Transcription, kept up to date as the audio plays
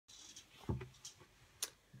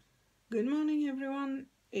Good morning, everyone.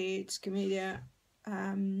 It's Camelia.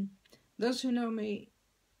 Those who know me,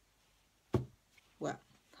 well,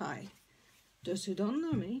 hi. Those who don't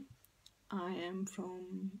know me, I am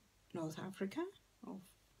from North Africa, of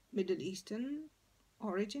Middle Eastern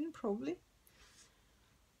origin, probably,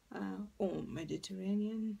 or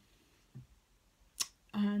Mediterranean.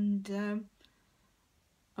 And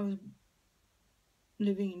I was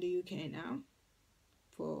living in the UK now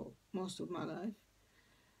for most of my life.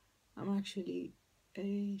 I'm actually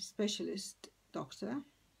a specialist doctor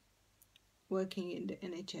working in the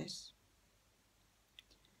NHS.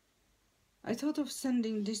 I thought of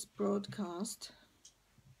sending this broadcast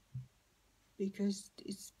because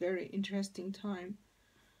it's very interesting time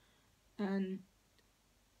and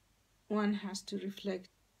one has to reflect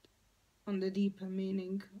on the deeper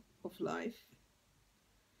meaning of life.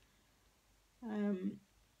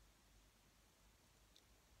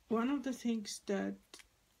 One of the things that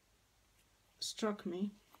struck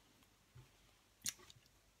me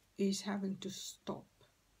is having to stop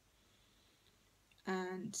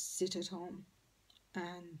and sit at home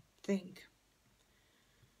and think.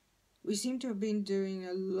 We seem to have been doing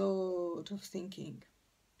a lot of thinking,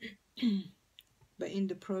 but in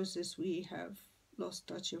the process we have lost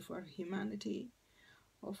touch of our humanity,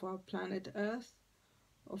 of our planet Earth,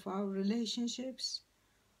 of our relationships,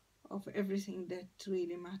 of everything that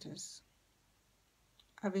really matters.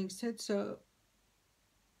 Having said so,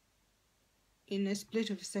 in a split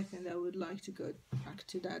of a second I would like to go back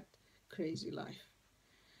to that crazy life.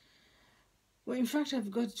 Well, in fact, I've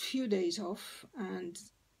got a few days off and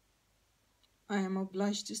I am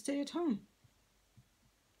obliged to stay at home.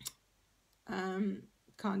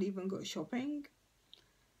 Can't even go shopping.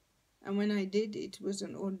 And when I did, it was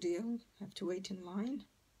an ordeal. Have to wait in line,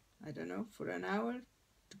 I don't know, for an hour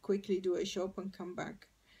to quickly do a shop and come back.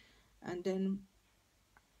 And then,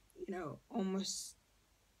 almost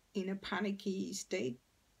in a panicky state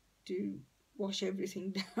to wash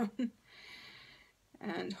everything down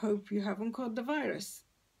and hope you haven't caught the virus.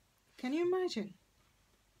 Can you imagine?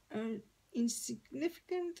 An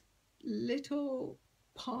insignificant little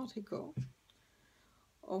particle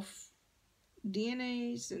of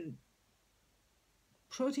DNAs and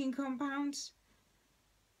protein compounds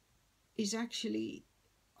is actually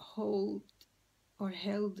held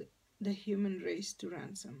the human race to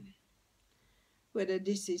ransom. Whether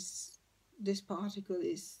this particle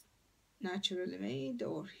is naturally made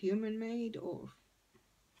or human made, or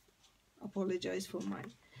apologize for my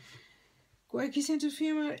quirky sense of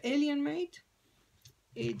humor, alien made.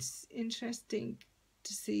 It's interesting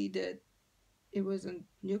to see that it wasn't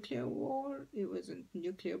nuclear war, it wasn't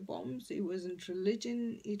nuclear bombs, it wasn't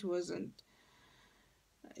religion, it wasn't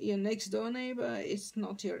your next door neighbor, it's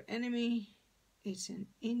not your enemy. It's an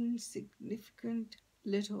insignificant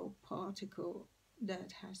little particle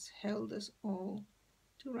that has held us all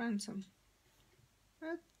to ransom.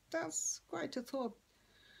 That's quite a thought.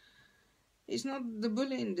 It's not the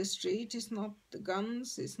bully in the street, it's not the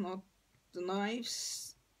guns, it's not the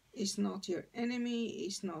knives, it's not your enemy,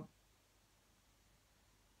 it's not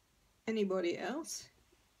anybody else.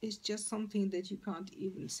 It's just something that you can't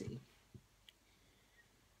even see.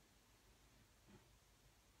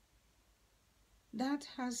 That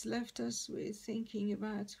has left us with thinking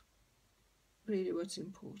about really what's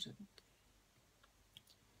important.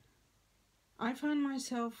 I found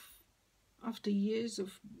myself, after years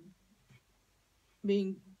of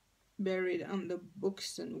being buried under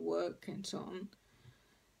books and work and so on,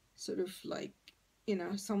 sort of like,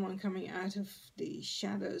 someone coming out of the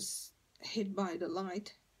shadows, hit by the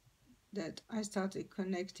light, that I started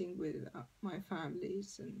connecting with my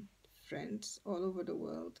families and friends all over the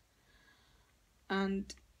world.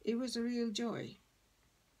 And it was a real joy.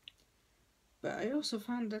 But I also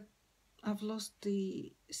found that I've lost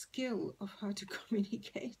the skill of how to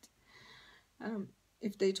communicate.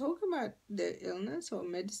 If they talk about their illness or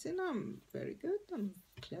medicine, I'm very good, I'm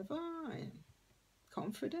clever, I'm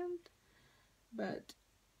confident. But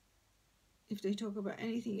if they talk about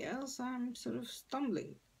anything else, I'm sort of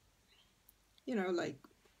stumbling. Like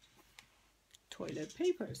toilet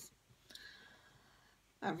papers.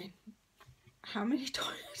 I mean, how many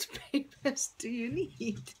toilet papers do you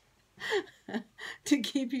need to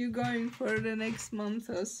keep you going for the next month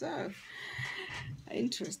or so?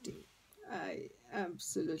 Interesting.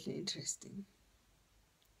 Absolutely interesting.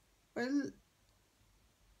 Well,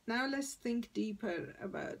 now let's think deeper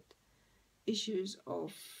about issues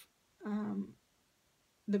of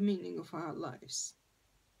the meaning of our lives.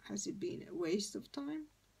 Has it been a waste of time?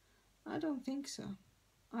 I don't think so.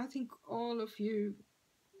 I think all of you,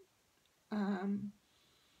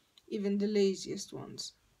 even the laziest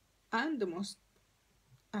ones, and the most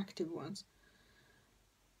active ones,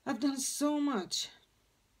 have done so much,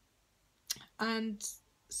 and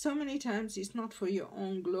so many times it's not for your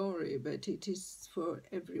own glory, but it is for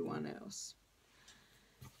everyone else.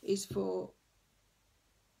 It's for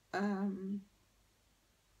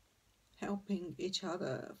helping each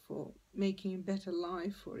other, for making a better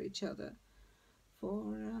life for each other,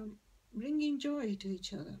 for bringing joy to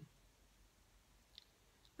each other,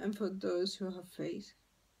 and for those who have faith,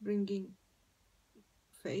 bringing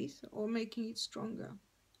faith or making it stronger.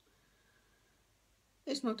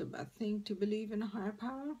 It's not a bad thing to believe in a higher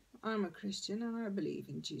power. I'm a Christian and I believe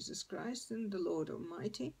in Jesus Christ and the Lord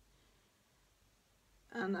Almighty.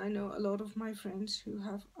 And I know a lot of my friends who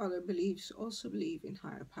have other beliefs also believe in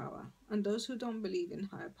higher power. And those who don't believe in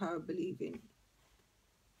higher power believe in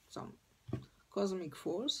some cosmic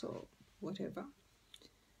force or whatever.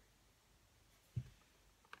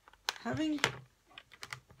 Having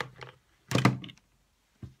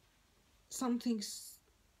something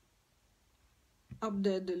up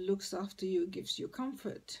there that looks after you, gives you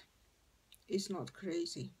comfort, is not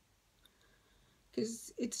crazy.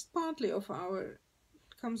 Because it's partly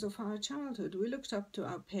comes of our childhood. We looked up to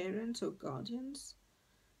our parents or guardians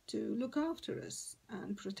to look after us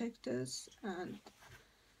and protect us and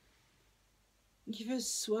give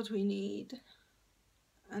us what we need.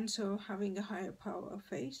 And so having a higher power of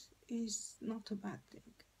faith is not a bad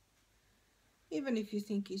thing. Even if you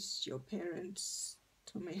think it's your parents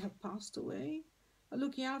who may have passed away are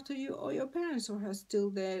looking after you, or your parents who are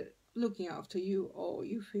still there looking after you, or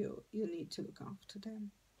you feel you need to look after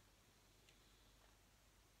them.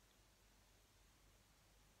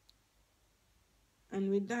 And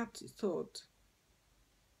with that thought,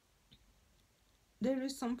 there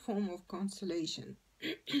is some form of consolation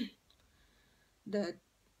that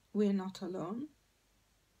we're not alone.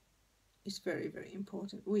 It's very, very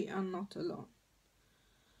important. We are not alone.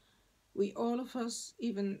 We, all of us,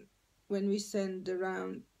 even when we send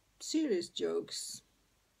around serious jokes,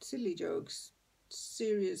 silly jokes,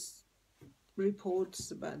 serious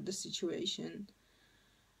reports about the situation,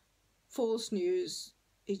 false news,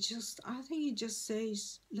 I think it just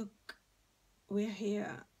says, look, we're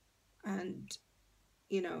here and,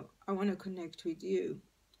 I want to connect with you.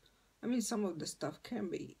 I mean, some of the stuff can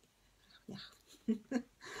be,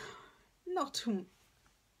 not to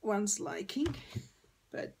one's liking,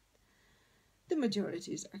 but the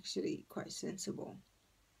majority is actually quite sensible.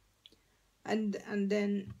 And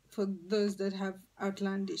then for those that have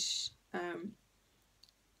outlandish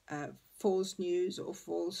false news or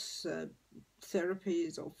false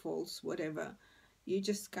therapies or false whatever, you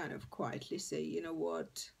just kind of quietly say, you know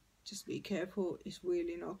what, just be careful, it's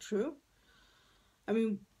really not true. I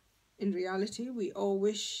mean, in reality, we all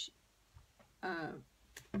wish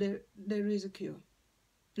there is a cure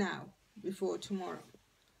now, before tomorrow,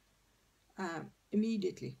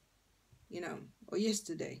 immediately, or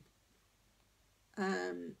yesterday.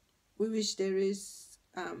 We wish there is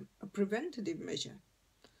a preventative measure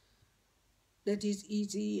that is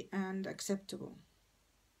easy and acceptable.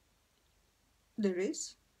 There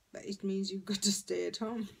is, but it means you've got to stay at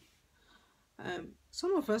home.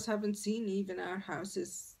 Some of us haven't seen even our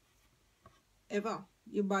houses ever.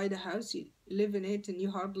 You buy the house, you live in it, and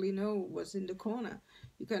you hardly know what's in the corner.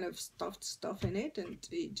 You kind of stuffed stuff in it, and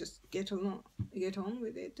you just get on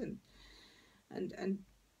with it, and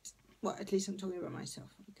well, at least I'm talking about myself,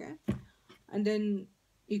 okay? And then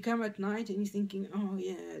you come at night and you're thinking, oh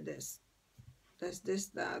yeah, there's this,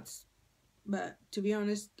 that. But to be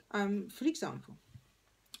honest, for example,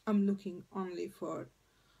 I'm looking only for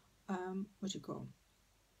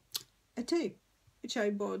a tape, which I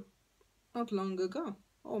bought not long ago,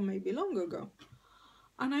 or maybe long ago,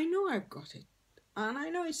 and I know I've got it, and I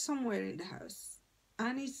know it's somewhere in the house,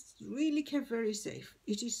 and it's really kept very safe.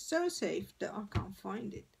 It is so safe that I can't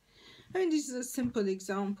find it. I mean, these are simple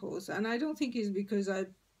examples, and I don't think it's because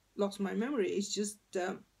I've lost my memory. It's just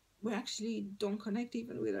we actually don't connect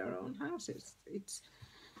even with our own houses. It's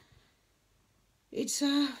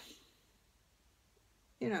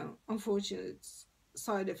unfortunate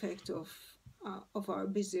side effect of our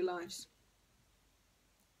busy lives.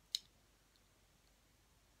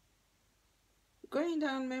 Going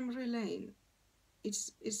down memory lane,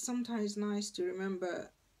 it's sometimes nice to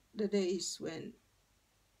remember the days when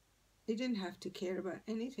you didn't have to care about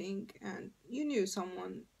anything, and you knew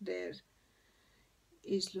someone there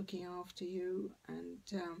is looking after you and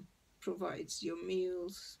provides your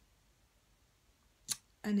meals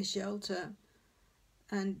and a shelter,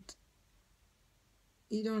 and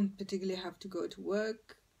you don't particularly have to go to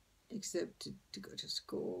work except to go to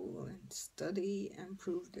school and study and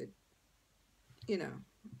prove that you know,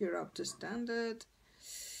 you're up to standard.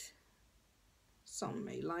 Some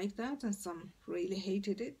may like that, and some really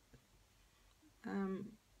hated it. Um,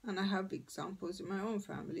 and I have examples in my own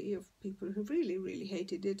family of people who really, really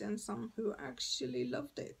hated it, and some who actually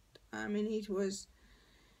loved it. I mean,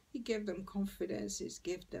 it gave them confidence, it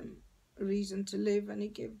gave them a reason to live, and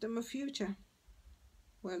it gave them a future.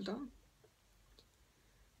 Well done.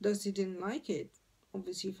 Those who didn't like it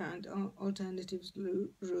obviously found alternative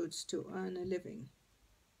routes to earn a living.